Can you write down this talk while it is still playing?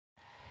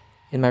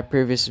In my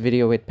previous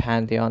video with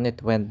Pantheon,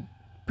 it went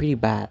pretty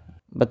bad.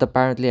 But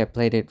apparently I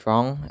played it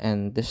wrong,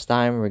 and this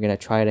time we're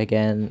gonna try it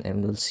again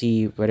and we'll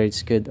see whether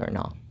it's good or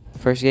not.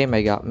 First game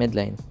I got mid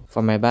lane.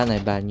 For my ban I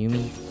ban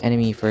Yumi.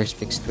 Enemy first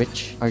picks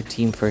Twitch. Our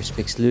team first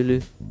picks Lulu.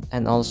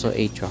 And also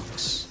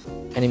Aatrox.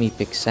 Enemy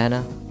picks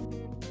Senna.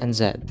 And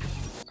Zed.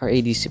 Our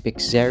ADC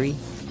picks Zeri.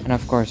 And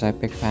of course I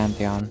picked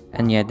Pantheon.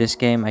 And yeah, this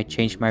game I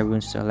changed my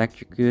runes to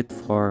Electrocute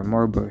for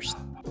more burst.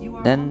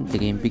 Then the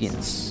game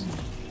begins.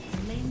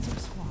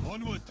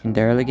 In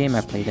the early game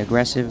I played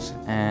aggressive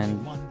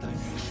and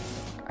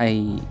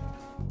I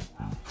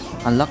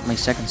unlocked my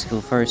second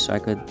skill first so I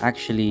could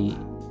actually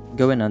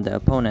go in on the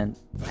opponent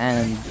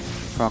and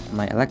proc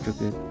my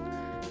Electrocute,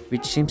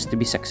 which seems to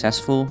be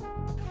successful.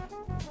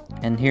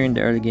 And here in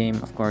the early game,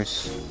 of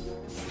course,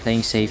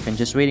 playing safe and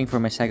just waiting for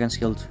my second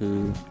skill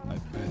to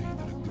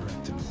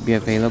be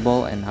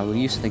available, and I will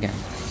use it again.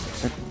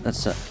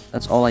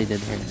 That's all I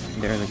did here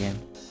in the early game.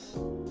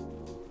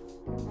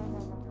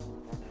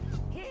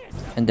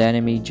 And the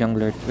enemy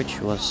jungler Twitch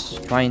was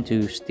trying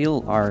to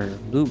steal our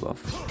blue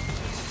buff.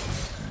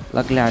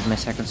 Luckily I had my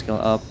second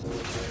skill up.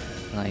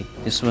 Like,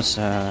 this was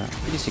a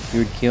pretty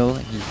secured kill.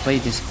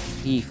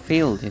 He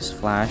failed his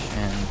flash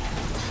and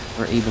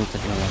we're able to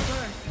kill him.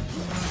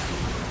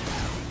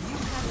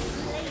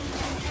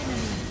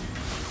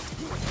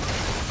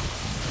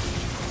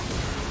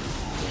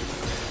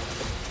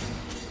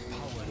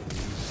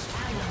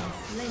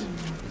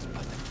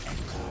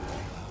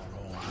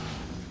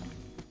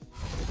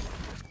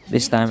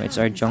 This time it's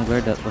our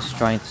jungler that was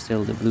trying to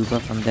steal the blue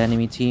buff from the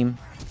enemy team.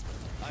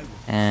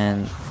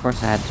 And of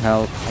course I had to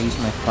help. I used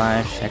my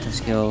flash, second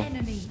skill.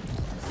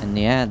 And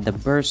yeah, the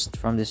burst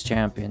from this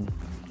champion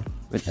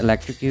with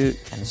Electrocute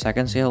and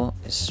second skill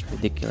is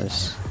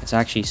ridiculous. It's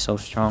actually so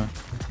strong.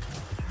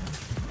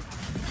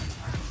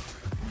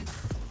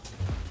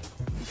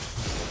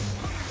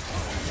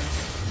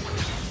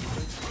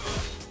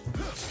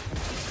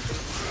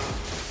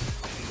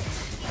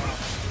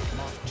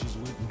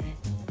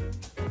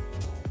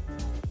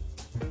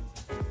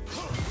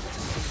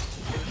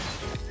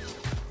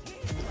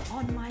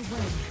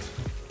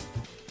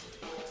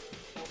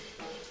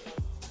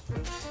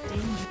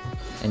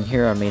 And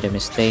here I made a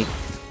mistake.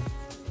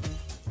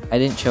 I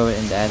didn't show it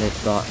in the edit,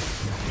 but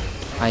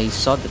I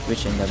saw the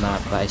Twitch in the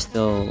map, but I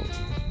still,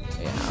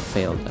 I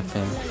failed.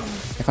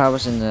 If I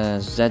was in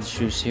the Zed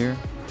shoes here,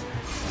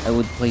 I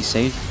would play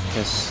safe,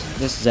 because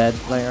this Zed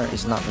player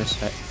is not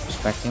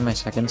respecting my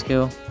second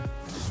skill.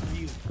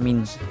 I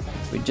mean,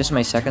 with just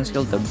my second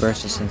skill, the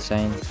burst is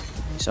insane.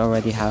 It's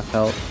already half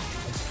health.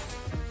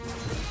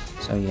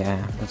 So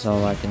yeah, that's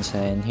all I can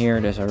say. And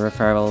here there's a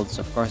referral, so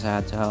of course I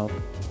had to help.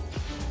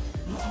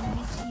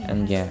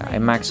 And yeah, I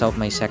maxed out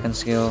my second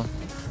skill,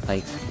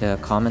 like the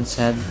comment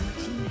said.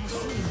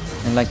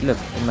 And like, look,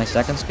 in my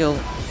second skill,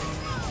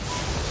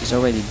 it's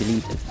already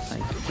deleted.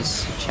 Like,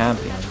 this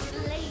champion.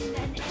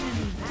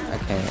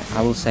 Okay,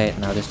 I will say it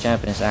now, this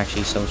champion is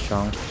actually so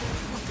strong.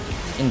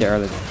 In the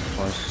early game, of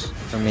course.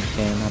 For mid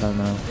game, I don't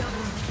know.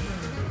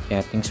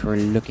 Yeah, things were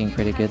looking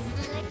pretty good.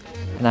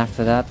 And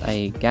after that,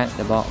 I ganked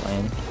the bot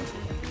lane,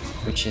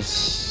 which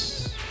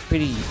is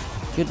pretty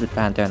good with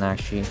Pantheon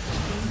actually.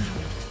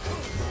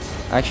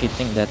 I actually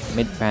think that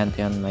mid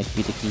Pantheon might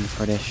be the key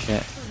for this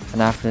shit.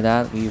 And after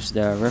that, we used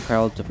the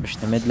referral to push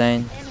the mid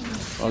lane,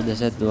 while the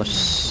Zed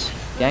was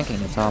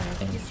ganking the top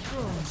lane.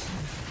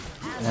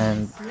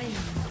 And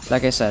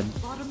like I said,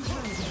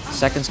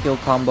 second skill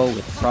combo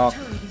with proc,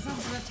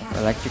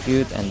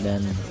 Electrocute, and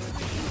then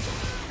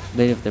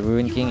Blade of the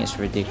Ruin King is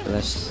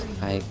ridiculous.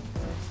 Like,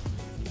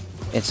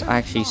 it's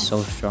actually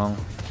so strong.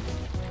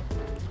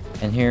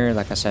 And here,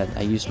 like I said,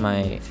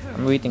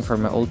 I'm waiting for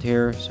my ult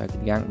here so I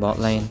can gank bot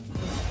lane.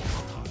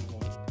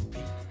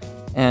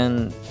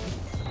 And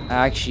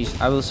I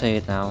will say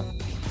it now,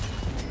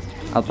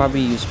 I'll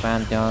probably use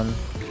Pantheon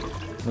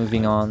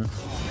moving on,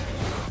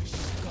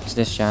 because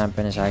this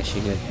champion is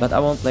actually good. But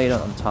I won't play it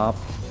on top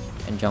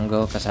and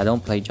jungle, because I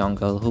don't play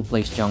jungle. Who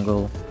plays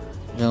jungle?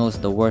 Jungle is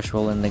the worst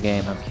role in the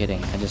game. I'm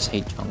kidding, I just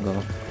hate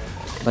jungle.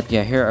 But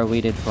yeah, here I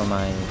waited for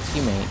my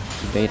teammate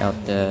to bait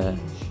out the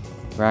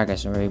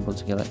Gragas and we're able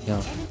to kill it.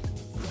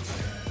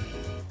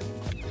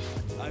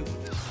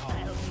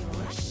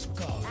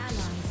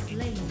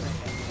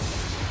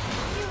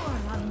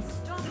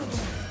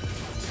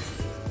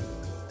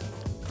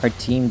 Our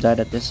team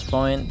died at this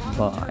point,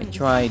 but I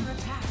tried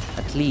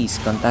at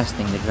least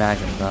contesting the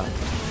dragon, but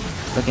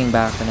looking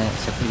back on it,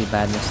 it's a pretty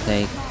bad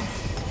mistake.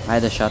 I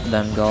had a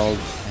shotgun gold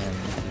and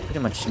pretty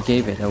much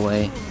gave it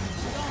away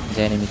to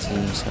the enemy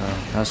team, so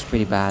that was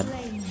pretty bad.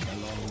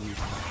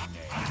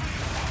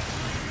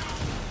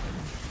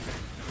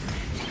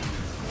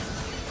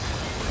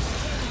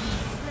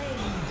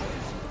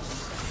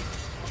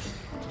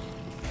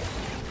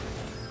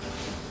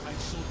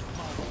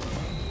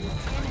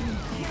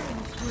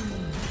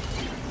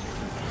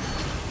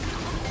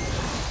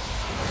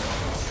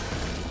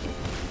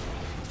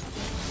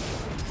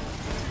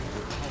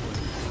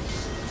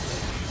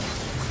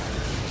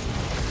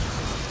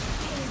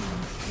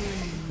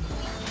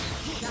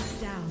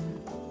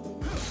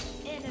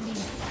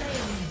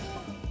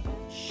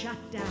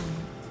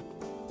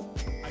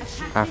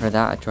 After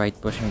that, I tried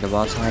pushing the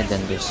bot side,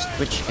 then this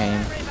Twitch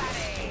came.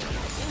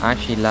 I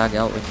actually lag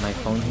out with my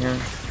phone here,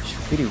 which is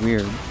pretty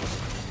weird.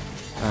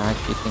 I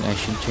actually think I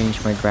should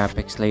change my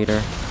graphics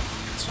later.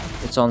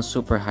 It's on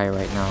super high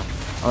right now.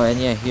 Oh, and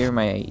yeah, here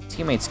my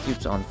teammates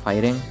keeps on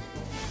fighting.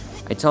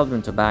 I tell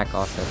them to back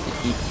off if they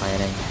keep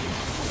fighting.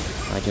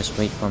 I just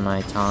wait for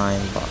my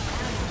time, but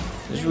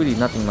there's really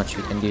nothing much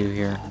we can do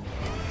here.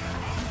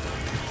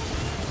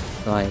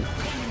 Like,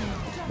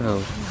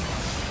 bro,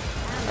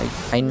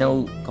 I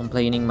know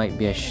complaining might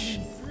be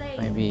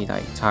might be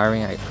like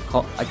tiring. I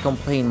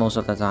complain most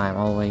of the time,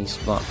 always,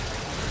 but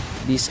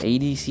these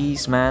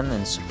ADCs, man,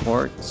 and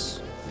supports,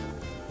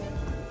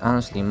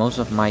 honestly, most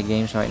of my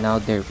games right now,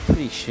 they're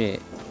pretty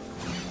shit.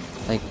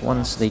 Like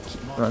once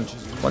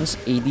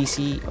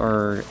ADC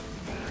or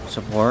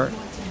support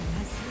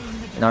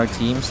in our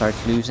team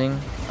starts losing,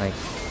 like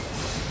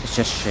it's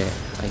just shit.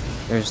 Like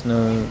there's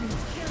no,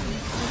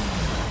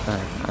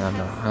 I don't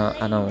know. I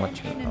don't know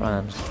what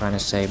I'm trying to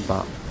say,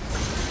 but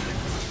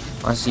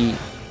honestly,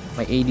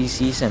 my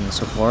ADCs and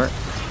support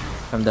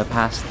from the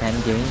past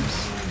 10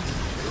 games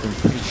have been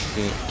pretty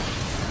shit.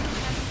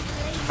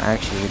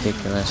 Actually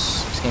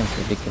ridiculous. This game's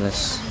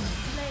ridiculous.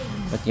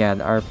 But yeah,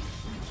 our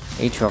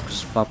Aatrox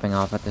is popping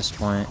off at this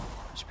point.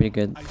 It's pretty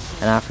good.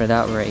 And after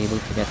that, we were able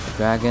to get the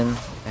dragon,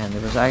 and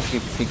it was actually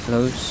pretty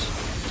close.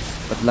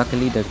 But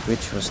luckily, the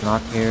Twitch was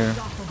not here,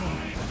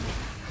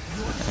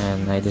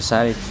 and I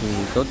decided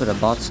to go to the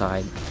bot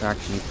side to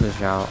actually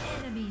push out.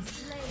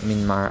 I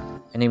mean, my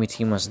enemy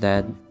team was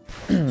dead,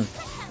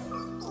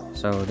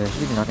 so there's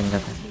really nothing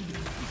that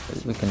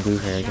we can do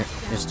here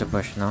just to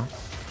push now.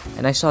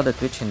 And I saw the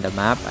Twitch in the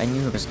map. I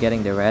knew he was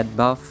getting the red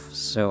buff,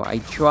 so I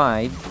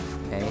tried.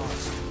 Okay,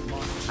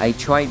 I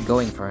tried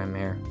going for him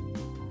here,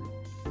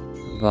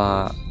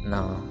 but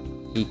no,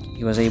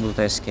 he was able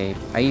to escape.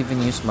 I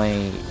even used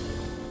my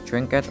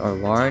trinket or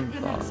ward,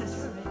 but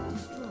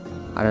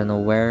I don't know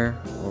where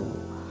or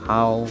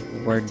how.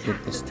 Where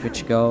did this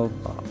Twitch go?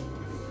 But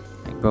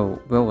like,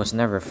 bro was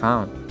never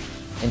found.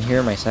 And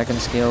here my second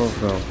skill,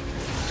 bro,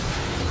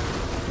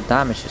 the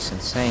damage is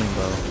insane,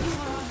 bro.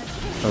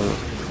 So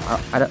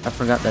I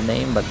forgot the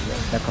name, but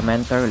the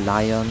commenter,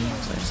 Lion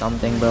or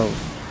something, bro.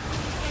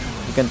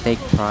 You can take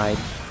pride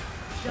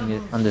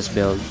on this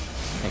build.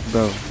 Like,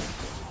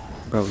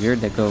 bro, you're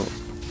the GOAT.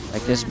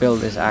 Like, this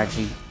build is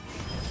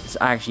it's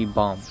actually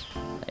bomb.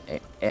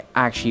 It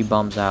actually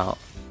bombs out.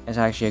 It's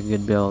actually a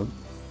good build.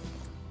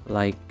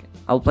 Like,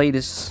 I'll play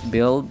this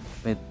build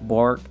with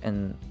Bork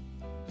and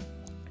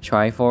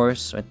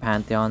Triforce with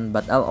Pantheon,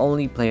 but I'll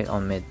only play it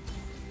on mid.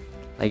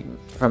 Like,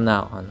 from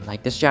now on.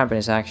 Like, this champion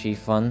is actually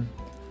fun.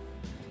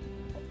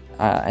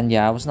 And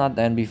yeah, I was not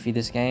the MVP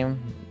this game,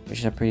 which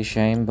is a pretty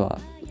shame,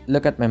 but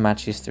look at my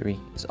match history.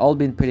 It's all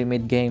been pretty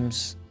mid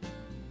games.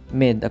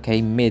 Mid,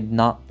 okay, mid,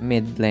 not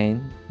mid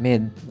lane.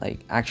 Mid,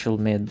 like actual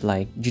mid,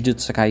 like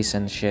Jujutsu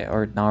Kaisen shit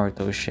or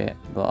Naruto shit.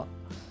 But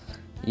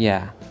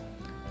yeah,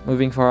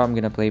 moving forward, I'm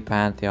gonna play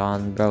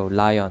Pantheon. Bro,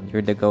 Lion,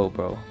 you're the GOAT,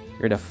 bro.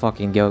 You're the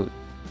fucking GOAT.